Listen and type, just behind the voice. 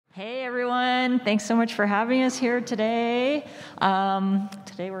Hey everyone, thanks so much for having us here today.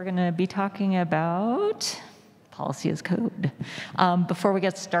 Today we're going to be talking about policy as code. Before we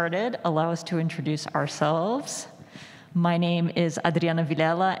get started, allow us to introduce ourselves. My name is Adriana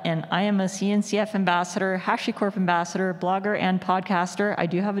Villela, and I am a CNCF ambassador, HashiCorp ambassador, blogger, and podcaster. I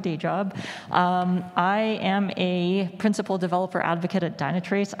do have a day job. I am a principal developer advocate at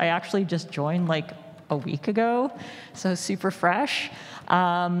Dynatrace. I actually just joined like a week ago, so super fresh.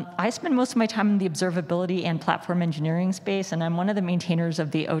 I spend most of my time in the observability and platform engineering space, and I'm one of the maintainers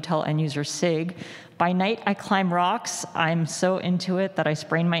of the OTel end user SIG. By night, I climb rocks. I'm so into it that I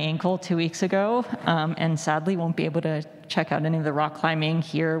sprained my ankle 2 weeks ago, and sadly won't be able to check out any of the rock climbing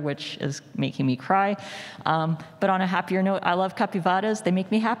here, which is making me cry. But on a happier note, I love capybaras. They make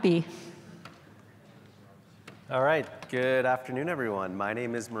me happy. All right, good afternoon, everyone. My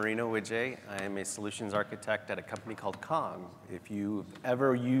name is Marino Wijay. I am a solutions architect at a company called Kong. If you've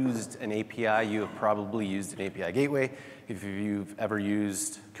ever used an API, you have probably used an API gateway. If you've ever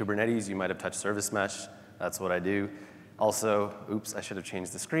used Kubernetes, you might have touched service mesh. That's what I do. Also, oops, I should have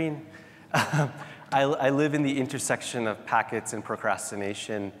changed the screen. I live in the intersection of packets and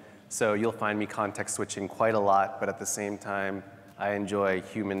procrastination, so you'll find me context switching quite a lot, but at the same time, I enjoy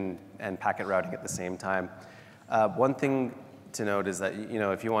human and packet routing at the same time. One thing to note is that,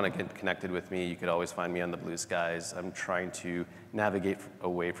 if you want to get connected with me, you could always find me on the blue skies. I'm trying to navigate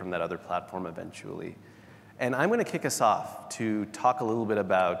away from that other platform eventually. And I'm going to kick us off to talk a little bit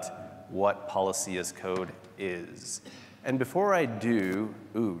about what policy as code is. And before I do,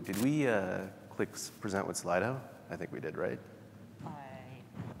 did we click present with Slido? I think we did, right? I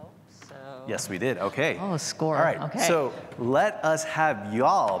hope so. Yes, we did. OK. Oh, score. All right. Okay. So let us have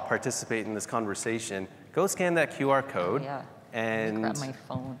y'all participate in this conversation. Go scan that QR code. Oh, yeah. And grab my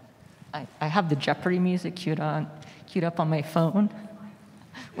phone. I have the Jeopardy music queued up on my phone,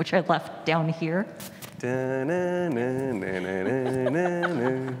 which I left down here.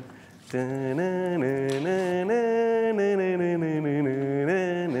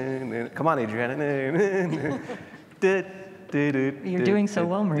 Come on, Adriana. You're doing so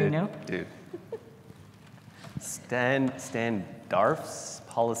well, Marino. Standards,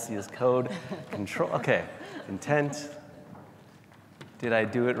 policy as code, control. Okay, intent. Did I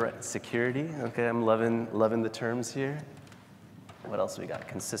do it right? Security. Okay, I'm loving the terms here. What else we got?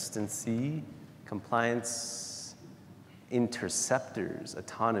 Consistency, compliance, interceptors,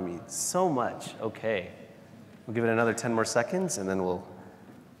 autonomy. So much. Okay, we'll give it another 10 more seconds, and then we'll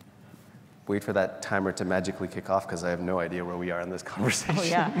wait for that timer to magically kick off because I have no idea where we are in this conversation. Oh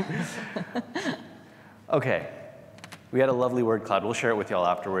yeah. Okay. We had a lovely word cloud. We'll share it with y'all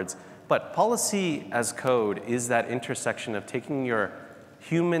afterwards. But policy as code is that intersection of taking your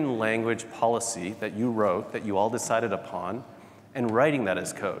human language policy that you wrote, that you all decided upon, and writing that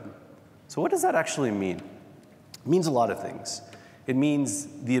as code. So what does that actually mean? It means a lot of things. It means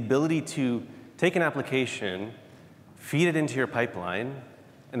the ability to take an application, feed it into your pipeline,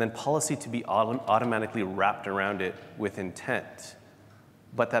 and then policy to be automatically wrapped around it with intent.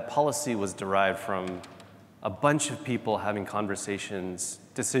 But that policy was derived from a bunch of people having conversations,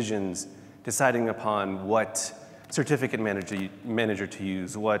 decisions, deciding upon what certificate manager to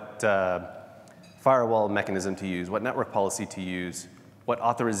use, what firewall mechanism to use, what network policy to use, what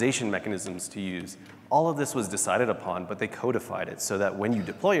authorization mechanisms to use. All of this was decided upon, but they codified it so that when you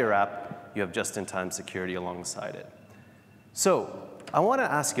deploy your app, you have just-in-time security alongside it. So I want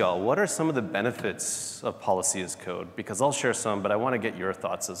to ask y'all, what are some of the benefits of policy as code? Because I'll share some, but I want to get your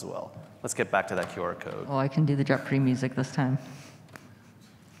thoughts as well. Let's get back to that QR code. Oh, I can do the Jeopardy music this time.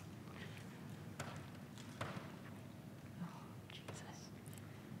 Oh, Jesus.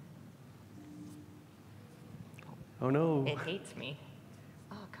 Oh, no. It hates me.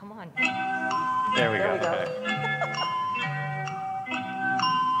 Oh, come on. There we go. go.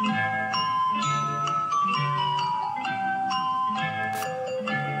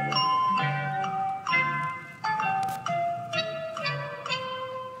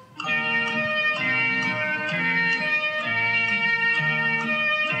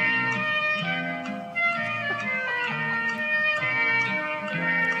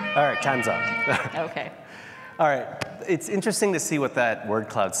 All right, time's up. Okay. All right, it's interesting to see what that word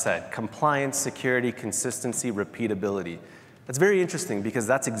cloud said. Compliance, security, consistency, repeatability. That's very interesting because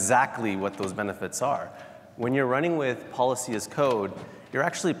that's exactly what those benefits are. When you're running with policy as code, you're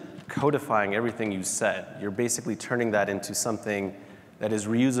actually codifying everything you said. You're basically turning that into something that is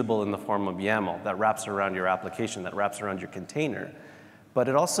reusable in the form of YAML, that wraps around your application, that wraps around your container. But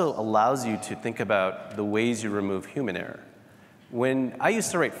it also allows you to think about the ways you remove human error. When I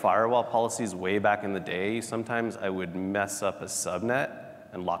used to write firewall policies way back in the day, sometimes I would mess up a subnet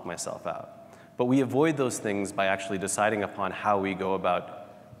and lock myself out. But we avoid those things by actually deciding upon how we go about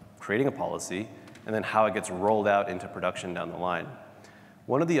creating a policy and then how it gets rolled out into production down the line.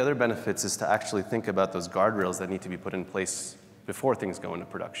 One of the other benefits is to actually think about those guardrails that need to be put in place before things go into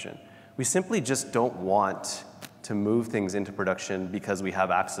production. We simply just don't want to move things into production because we have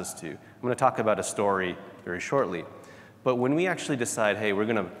access to. I'm going to talk about a story very shortly. But when we actually decide, hey, we're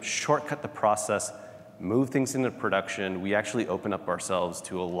going to shortcut the process, move things into production, we actually open up ourselves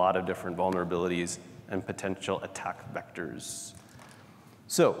to a lot of different vulnerabilities and potential attack vectors.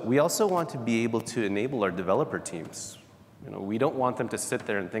 So we also want to be able to enable our developer teams. We don't want them to sit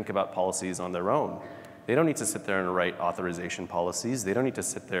there and think about policies on their own. They don't need to sit there and write authorization policies. They don't need to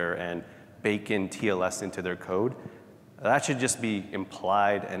sit there and bake in TLS into their code. That should just be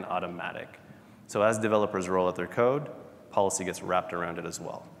implied and automatic. So as developers roll out their code, policy gets wrapped around it as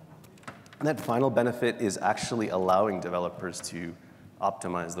well. And that final benefit is actually allowing developers to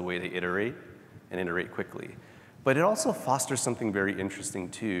optimize the way they iterate and iterate quickly. But it also fosters something very interesting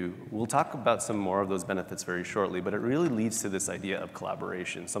too. We'll talk about some more of those benefits very shortly, but it really leads to this idea of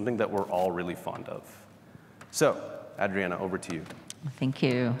collaboration, something that we're all really fond of. So, Adriana, over to you. Thank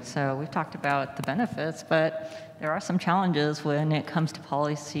you. So we've talked about the benefits, but there are some challenges when it comes to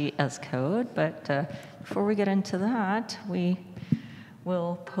policy as code. But before we get into that, we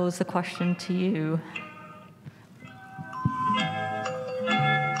will pose the question to you.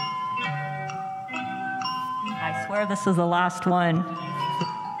 I swear this is the last one.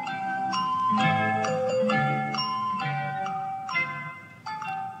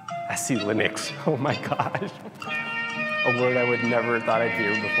 I see Linux. Oh my gosh. A word I would never have thought I'd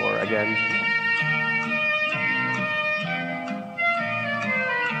hear before again.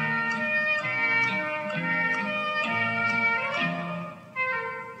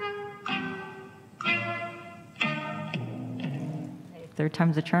 Third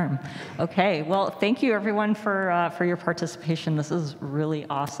time's a charm. Okay, well, thank you everyone for your participation. This is really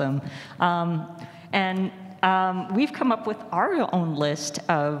awesome. We've come up with our own list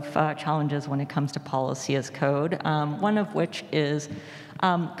of challenges when it comes to policy as code, one of which is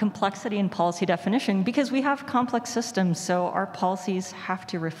complexity in policy definition, because we have complex systems, so our policies have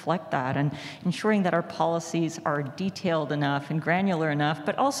to reflect that, and ensuring that our policies are detailed enough and granular enough,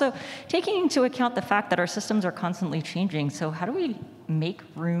 but also taking into account the fact that our systems are constantly changing. So how do we make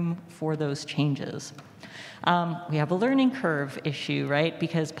room for those changes? We have a learning curve issue, right?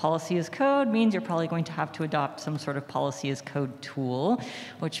 Because policy as code means you're probably going to have to adopt some sort of policy as code tool,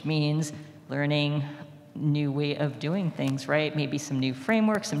 which means learning new way of doing things, right? Maybe some new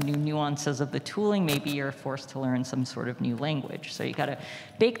frameworks, some new nuances of the tooling. Maybe you're forced to learn some sort of new language. So you got to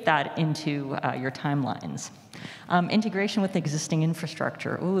bake that into your timelines. Integration with existing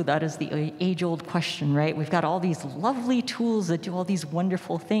infrastructure. Oh, that is the age-old question, right? We've got all these lovely tools that do all these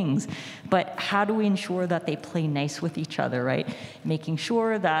wonderful things, but how do we ensure that they play nice with each other, right? Making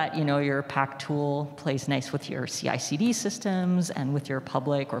sure that your PAC tool plays nice with your CI/CD systems and with your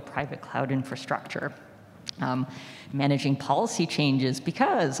public or private cloud infrastructure. Managing policy changes,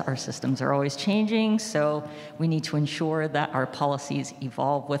 because our systems are always changing, so we need to ensure that our policies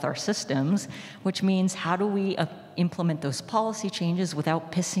evolve with our systems, which means how do we implement those policy changes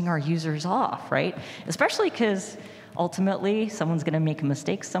without pissing our users off, right? Especially because ultimately someone's going to make a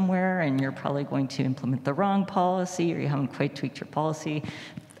mistake somewhere and you're probably going to implement the wrong policy, or you haven't quite tweaked your policy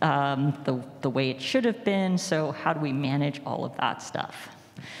the way it should have been. So how do we manage all of that stuff?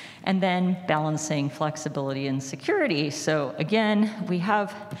 And then balancing flexibility and security. So again, we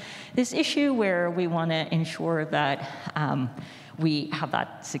have this issue where we want to ensure that we have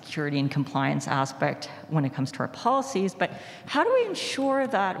that security and compliance aspect when it comes to our policies, but how do we ensure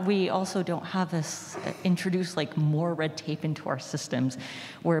that we also don't have this introduce more red tape into our systems,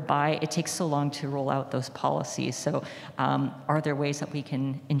 whereby it takes so long to roll out those policies? So are there ways that we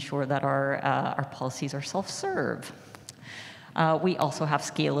can ensure that our policies are self-serve? We also have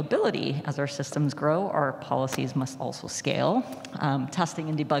scalability. As our systems grow, our policies must also scale. Testing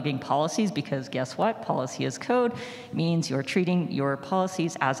and debugging policies, because guess what? Policy as code means you're treating your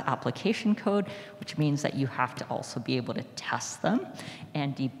policies as application code, which means that you have to also be able to test them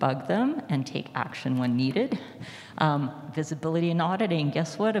and debug them and take action when needed. Visibility and auditing.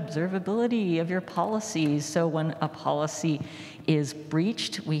 Guess what? Observability of your policies. So when a policy is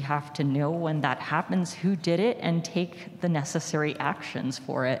breached, we have to know when that happens, who did it, and take the necessary actions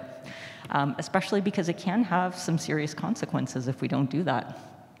for it, especially because it can have some serious consequences if we don't do that.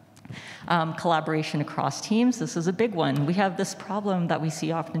 Collaboration across teams, this is a big one. We have this problem that we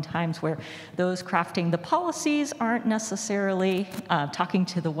see oftentimes where those crafting the policies aren't necessarily talking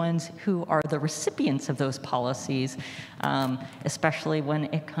to the ones who are the recipients of those policies, especially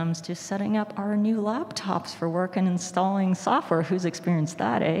when it comes to setting up our new laptops for work and installing software. Who's experienced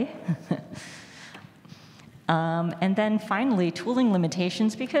that, eh? And then finally, tooling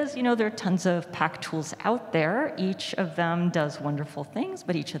limitations, because there are tons of pack tools out there. Each of them does wonderful things,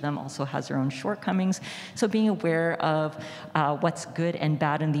 but each of them also has their own shortcomings. So being aware of what's good and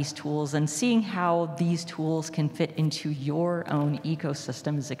bad in these tools and seeing how these tools can fit into your own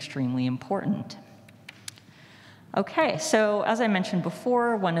ecosystem is extremely important. Okay, so as I mentioned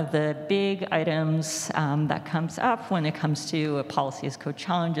before, one of the big items that comes up when it comes to a policy as code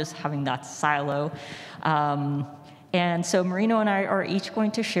challenge is having that silo. And so Marino and I are each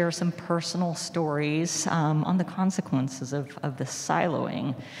going to share some personal stories on the consequences of this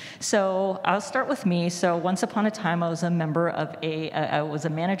siloing. So I'll start with me. So once upon a time, I was a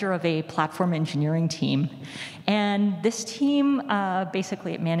manager of a platform engineering team. And this team,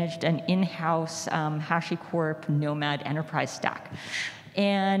 basically, it managed an in-house HashiCorp Nomad enterprise stack.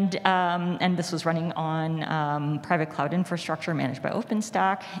 And this was running on private cloud infrastructure managed by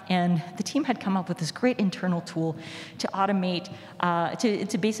OpenStack. And the team had come up with this great internal tool to automate,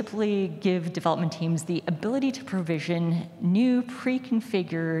 to basically give development teams the ability to provision new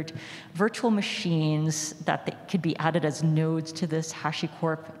pre-configured virtual machines that could be added as nodes to this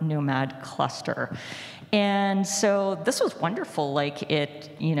HashiCorp Nomad cluster. And so this was wonderful. Like it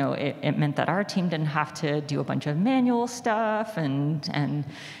meant that our team didn't have to do a bunch of manual stuff, and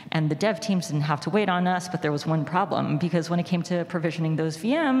the dev teams didn't have to wait on us. But there was one problem, because when it came to provisioning those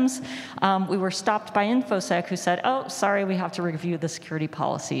VMs, we were stopped by InfoSec, who said, "Oh, sorry, we have to review the security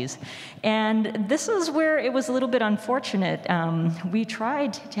policies." And this is where it was a little bit unfortunate. We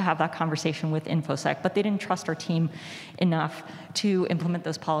tried to have that conversation with InfoSec, but they didn't trust our team enough to implement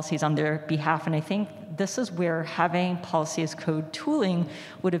those policies on their behalf. And I think this is where having policy as code tooling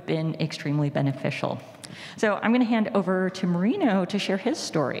would have been extremely beneficial. So I'm going to hand over to Marino to share his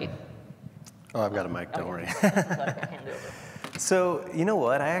story. Oh, I've got a mic, don't worry. So, you know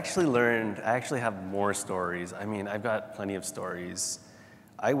what? I actually have more stories. I mean, I've got plenty of stories.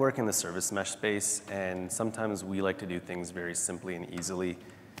 I work in the service mesh space, and sometimes we like to do things very simply and easily.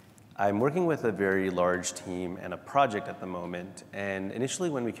 I'm working with a very large team and a project at the moment, and initially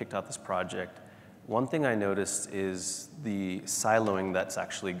when we kicked off this project, one thing I noticed is the siloing that's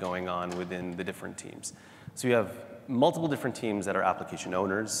actually going on within the different teams. So you have multiple different teams that are application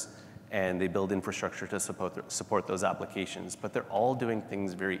owners, and they build infrastructure to support those applications, but they're all doing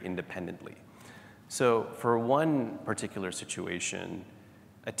things very independently. So for one particular situation,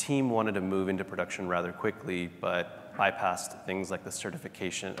 a team wanted to move into production rather quickly, but bypassed things like the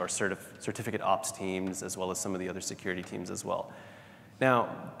certification or certificate ops teams, as well as some of the other security teams as well. Now,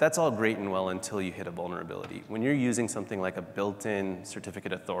 that's all great and well until you hit a vulnerability. When you're using something like a built-in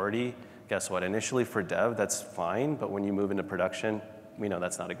certificate authority, guess what? Initially for dev, that's fine, but when you move into production, we know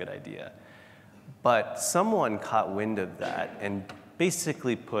that's not a good idea. But someone caught wind of that and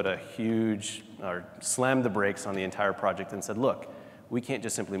basically put a huge, or slammed the brakes on the entire project and said, look, we can't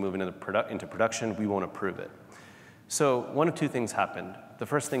just simply move into production, we won't approve it. So one of two things happened. The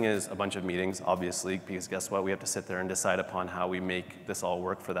first thing is a bunch of meetings, obviously, because guess what? We have to sit there and decide upon how we make this all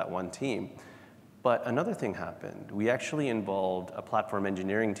work for that one team. But another thing happened. We actually involved a platform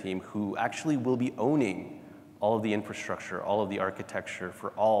engineering team who actually will be owning all of the infrastructure, all of the architecture for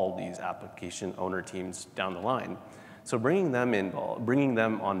all these application owner teams down the line. So bringing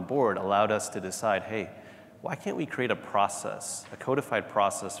them on board allowed us to decide, hey, why can't we create a process, a codified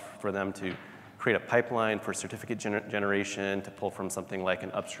process for them to create a pipeline for certificate generation to pull from something like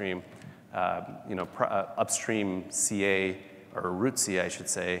an upstream, upstream CA, or a root CA, I should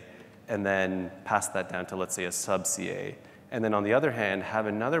say, and then pass that down to, let's say, a sub CA. And then on the other hand, have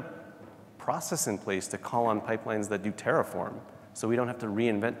another process in place to call on pipelines that do Terraform. So we don't have to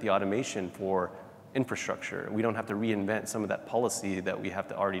reinvent the automation for infrastructure. We don't have to reinvent some of that policy that we have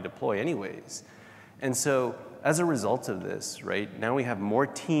to already deploy anyways. And so as a result of this, right, now we have more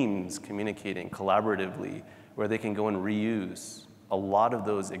teams communicating collaboratively where they can go and reuse a lot of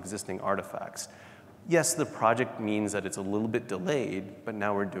those existing artifacts. Yes, the project means that it's a little bit delayed, but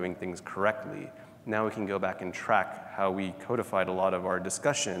now we're doing things correctly. Now we can go back and track how we codified a lot of our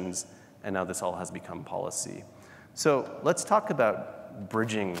discussions, and now this all has become policy. So let's talk about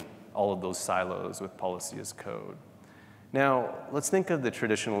bridging all of those silos with policy as code. Now, let's think of the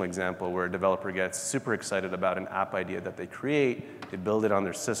traditional example where a developer gets super excited about an app idea that they create, they build it on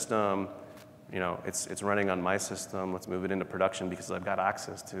their system, It's running on my system. Let's move it into production because I've got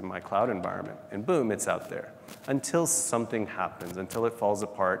access to my cloud environment. And boom, it's out there. Until something happens, until it falls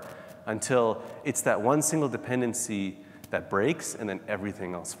apart, until it's that one single dependency that breaks, and then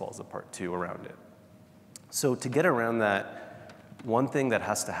everything else falls apart too around it. So to get around that, one thing that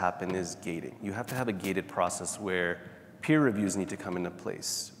has to happen is gating. You have to have a gated process where peer reviews need to come into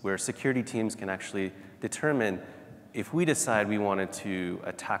place, where security teams can actually determine if we decide we wanted to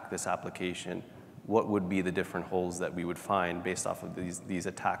attack this application, what would be the different holes that we would find based off of these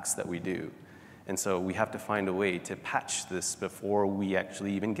attacks that we do. And so we have to find a way to patch this before we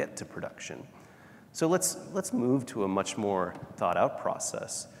actually even get to production. So let's move to a much more thought out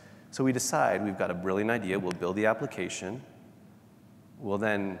process. So we decide we've got a brilliant idea, we'll build the application, we'll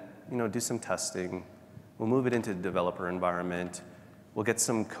then do some testing, we'll move it into the developer environment, we'll get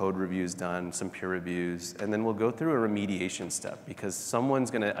some code reviews done, some peer reviews, and then we'll go through a remediation step because someone's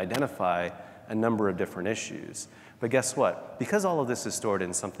going to identify a number of different issues. But guess what? Because all of this is stored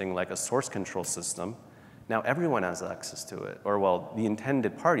in something like a source control system, now everyone has access to it, or well, the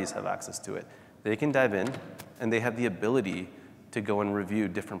intended parties have access to it. They can dive in, and they have the ability to go and review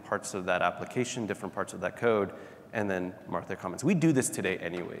different parts of that application, different parts of that code, and then mark their comments. We do this today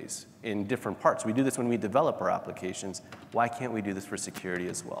anyways, in different parts. We do this when we develop our applications. Why can't we do this for security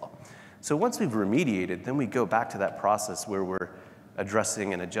as well? So once we've remediated, then we go back to that process where we're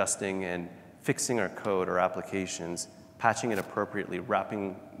addressing and adjusting and fixing our code or applications, patching it appropriately,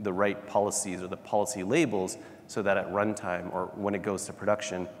 wrapping the right policies or the policy labels so that at runtime or when it goes to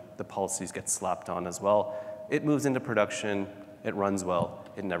production, the policies get slapped on as well. It moves into production, it runs well,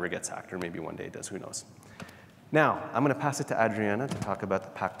 it never gets hacked, or maybe one day it does, who knows. Now, I'm going to pass it to Adriana to talk about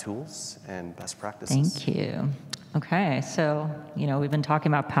the PAC tools and best practices. Thank you. Okay, so we've been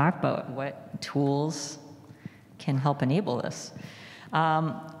talking about PAC, but what tools can help enable this?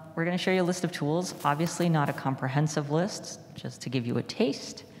 We're going to show you a list of tools, obviously not a comprehensive list, just to give you a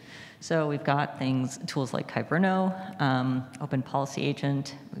taste. So we've got tools like Kyverno, Open Policy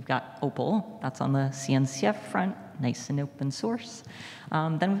Agent. We've got Opal, that's on the CNCF front, nice and open source.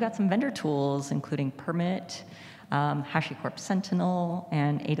 Then we've got some vendor tools, including Permit, HashiCorp Sentinel,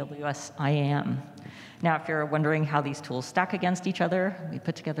 and AWS IAM. Now, if you're wondering how these tools stack against each other, we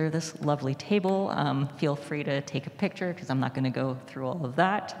put together this lovely table. Feel free to take a picture, because I'm not going to go through all of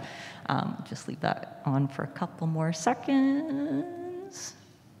that. Just leave that on for a couple more seconds.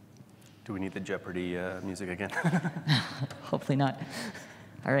 Do we need the Jeopardy music again? Hopefully not.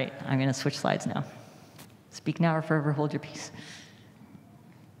 All right, I'm going to switch slides now. Speak now or forever hold your peace.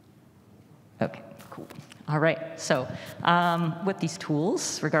 Okay, cool. All right, so with these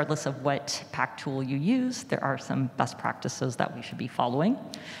tools, regardless of what PAC tool you use, there are some best practices that we should be following.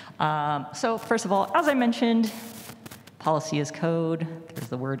 So first of all, as I mentioned, policy is code. There's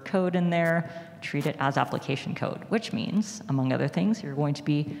the word code in there. Treat it as application code, which means, among other things, you're going to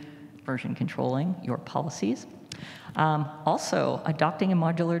be version controlling your policies. Also, adopting a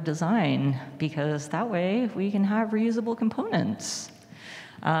modular design, because that way we can have reusable components.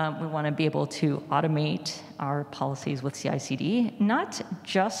 We want to be able to automate our policies with CI/CD, not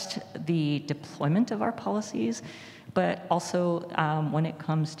just the deployment of our policies, but also when it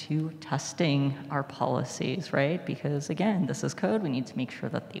comes to testing our policies, right? Because again, this is code, we need to make sure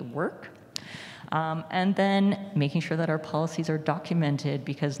that they work. And then making sure that our policies are documented,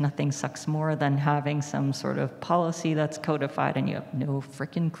 because nothing sucks more than having some sort of policy that's codified and you have no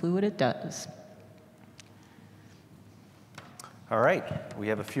frickin' clue what it does. All right, we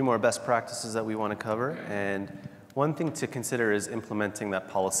have a few more best practices that we want to cover, and one thing to consider is implementing that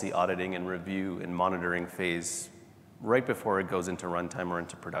policy auditing and review and monitoring phase right before it goes into runtime or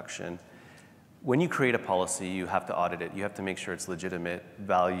into production. When you create a policy, you have to audit it. You have to make sure it's legitimate,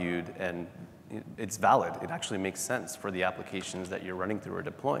 valued, and it's valid. It actually makes sense for the applications that you're running through or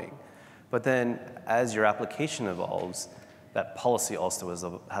deploying. But then as your application evolves, that policy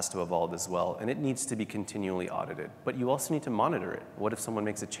also has to evolve as well, and it needs to be continually audited. But you also need to monitor it. What if someone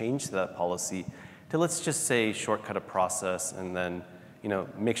makes a change to that policy to, let's just say, shortcut a process and then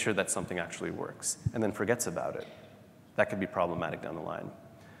make sure that something actually works, and then forgets about it? That could be problematic down the line.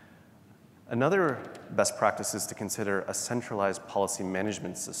 Another best practice is to consider a centralized policy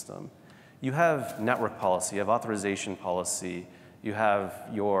management system. You have network policy, you have authorization policy, you have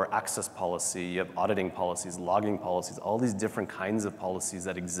your access policy, you have auditing policies, logging policies, all these different kinds of policies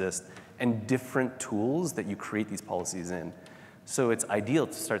that exist, and different tools that you create these policies in. So it's ideal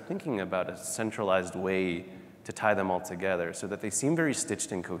to start thinking about a centralized way to tie them all together so that they seem very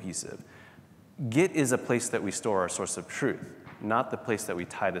stitched and cohesive. Git is a place that we store our source of truth, not the place that we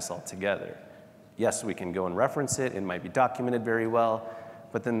tie this all together. Yes, we can go and reference it, it might be documented very well,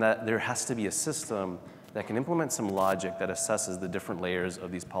 but then there has to be a system that can implement some logic that assesses the different layers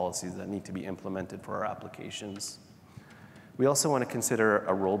of these policies that need to be implemented for our applications. We also want to consider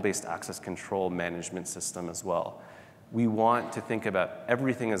a role-based access control management system as well. We want to think about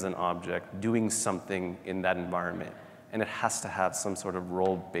everything as an object doing something in that environment, and it has to have some sort of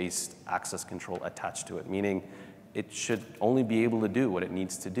role-based access control attached to it, meaning it should only be able to do what it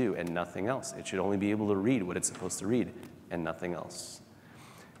needs to do and nothing else. It should only be able to read what it's supposed to read and nothing else.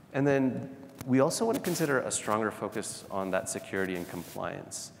 And then we also want to consider a stronger focus on that security and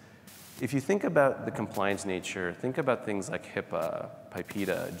compliance. If you think about the compliance nature, think about things like HIPAA,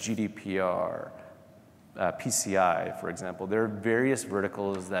 PIPEDA, GDPR, PCI, for example. There are various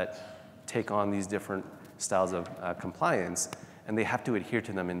verticals that take on these different styles of compliance, and they have to adhere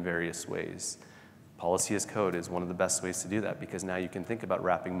to them in various ways. Policy as code is one of the best ways to do that, because now you can think about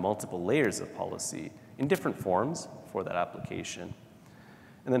wrapping multiple layers of policy in different forms for that application.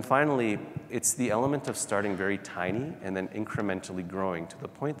 And then finally, it's the element of starting very tiny and then incrementally growing to the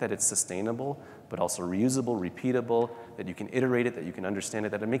point that it's sustainable, but also reusable, repeatable, that you can iterate it, that you can understand it,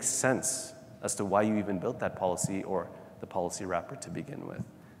 that it makes sense as to why you even built that policy or the policy wrapper to begin with.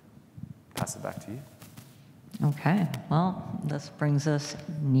 Pass it back to you. Okay, well, this brings us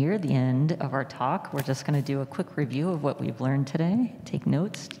near the end of our talk. We're just going to do a quick review of what we've learned today. Take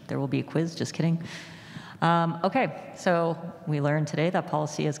notes. There will be a quiz, just kidding. Okay, so we learned today that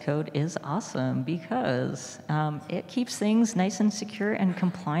policy as code is awesome because it keeps things nice and secure and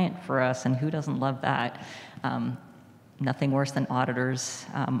compliant for us, and who doesn't love that? Nothing worse than auditors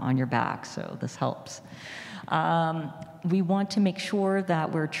on your back, so this helps. We want to make sure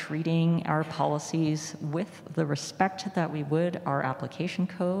that we're treating our policies with the respect that we would our application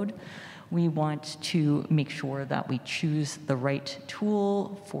code. We want to make sure that we choose the right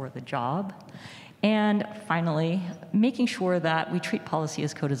tool for the job. And finally, making sure that we treat policy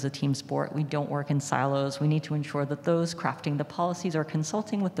as code as a team sport. We don't work in silos. We need to ensure that those crafting the policies are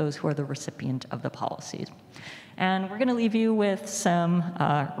consulting with those who are the recipient of the policies. And we're going to leave you with some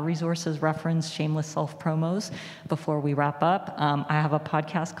resources reference, shameless self-promos before we wrap up. I have a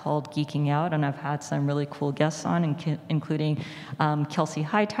podcast called Geeking Out, and I've had some really cool guests on, including Kelsey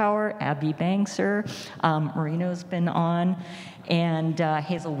Hightower, Abby Bangser, Marino's been on, and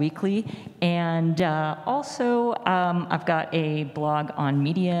Hazel Weekly. And also, I've got a blog on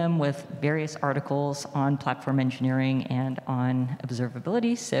Medium with various articles on platform engineering and on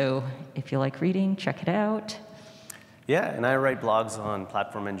observability. So if you like reading, check it out. Yeah, and I write blogs on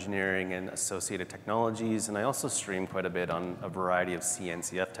platform engineering and associated technologies, and I also stream quite a bit on a variety of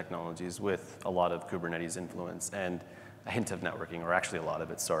CNCF technologies with a lot of Kubernetes influence and a hint of networking, or actually a lot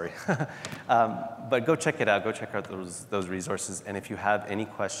of it, sorry. But go check it out, go check out those resources, and if you have any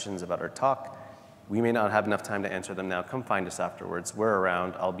questions about our talk, we may not have enough time to answer them now, come find us afterwards. We're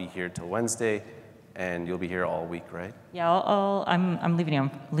around, I'll be here till Wednesday, and you'll be here all week, right? Yeah, I'm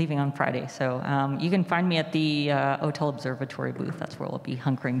leaving on Friday, so you can find me at the Hotel Observatory booth. That's where I'll be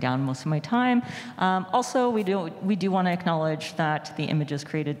hunkering down most of my time. Also, we do want to acknowledge that the images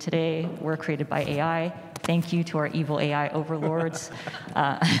created today were created by AI. Thank you to our evil AI overlords.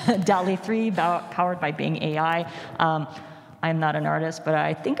 DALL-E 3, powered by Bing AI. I'm not an artist, but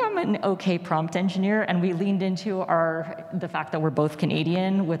I think I'm an okay prompt engineer, and we leaned into the fact that we're both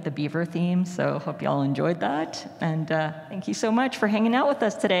Canadian with the beaver theme, so hope y'all enjoyed that. And thank you so much for hanging out with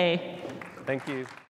us today. Thank you.